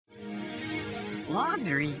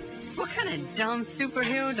Laundry? What kind of dumb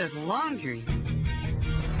superhero does laundry?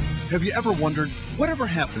 Have you ever wondered whatever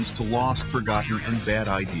happens to lost, forgotten, and bad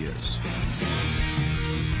ideas?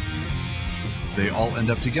 They all end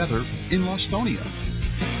up together in Lostonia.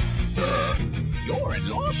 You're in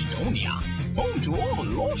Lostonia, home to all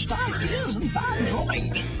lost ideas and bad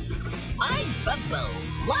droids. I'm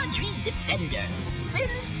Bumpo, laundry defender, spin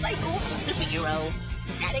cycle superhero,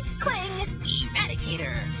 static cling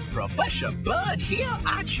eradicator. Professor Bird here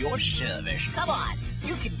at your service. Come on,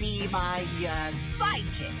 you could be my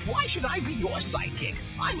sidekick. Why should I be your sidekick?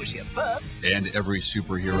 I was here first. And every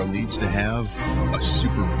superhero needs to have a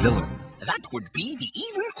supervillain. That would be the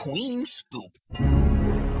evil Queen Scoop.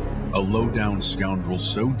 A low-down scoundrel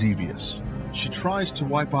so devious, she tries to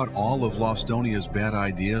wipe out all of Lostonia's bad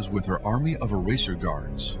ideas with her army of eraser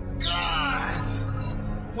guards. Guards!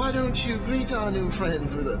 Why don't you greet our new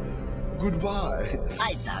friends with a goodbye?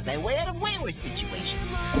 I thought they were in a wayward situation.